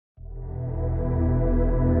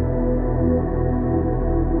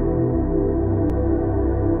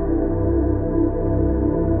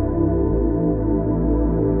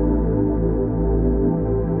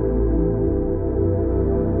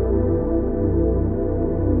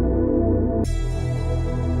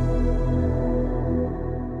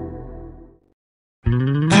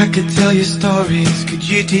could tell you stories, could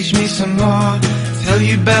you teach me some more? Tell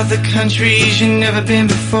you about the countries you've never been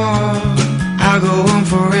before. I'll go on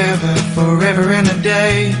forever, forever and a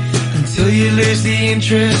day, until you lose the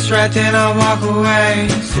interest, right then I'll walk away.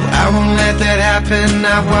 So I won't let that happen,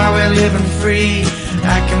 not while we're living free.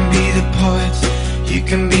 I can be the poet, you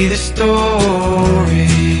can be the story.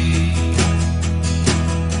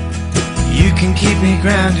 You can keep me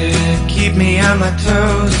grounded, keep me on my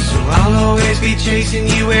toes, so I'll always be chasing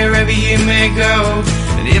you wherever you may go.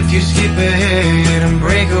 And if you skip ahead and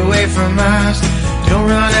break away from us, don't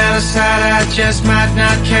run out of sight, I just might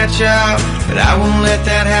not catch up. But I won't let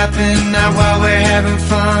that happen, not while we're having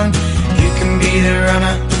fun. You can be the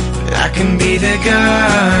runner, but I can be the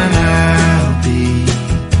gun. I'll be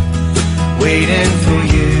waiting for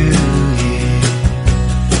you here.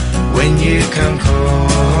 When you come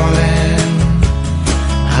calling,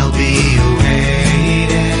 I'll be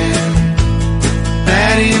waiting.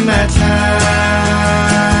 Biding my time,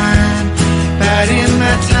 biding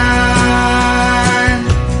my time,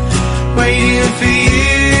 waiting for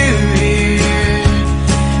you here,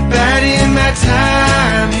 biding my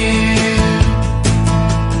time here.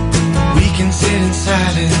 We can sit in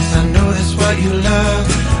silence, I know that's what you love.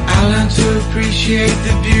 I learn to appreciate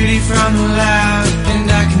the beauty from the loud,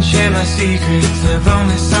 and I can share my secrets I've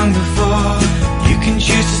only sung before. You can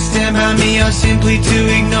choose to stand by me or simply to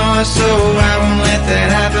ignore, so I won't let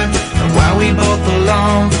that happen. And while we both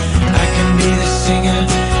belong, I can be the singer,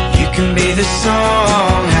 you can be the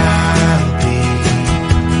song. I'll be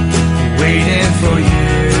waiting for you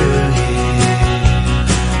here.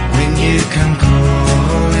 When you come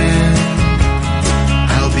calling,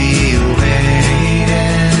 I'll be waiting.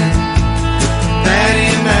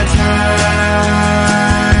 Biding my time,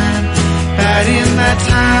 biding my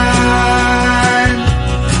time,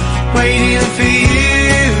 waiting for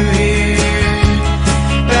you here,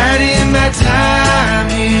 biding my time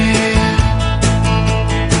here.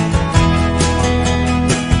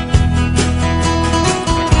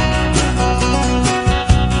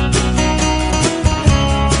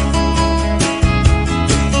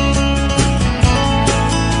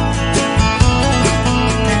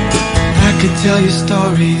 I could tell you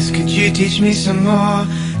stories, could you teach me some more?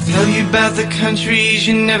 Tell you about the countries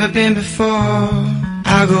you've never been before.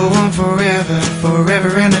 I'll go on forever,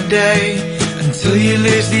 forever and a day, until you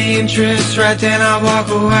lose the interest, right then I'll walk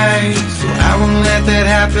away. So I won't let that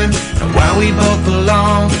happen, and while we both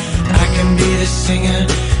belong, I can be the singer,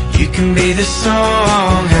 you can be the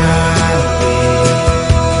song. I'll be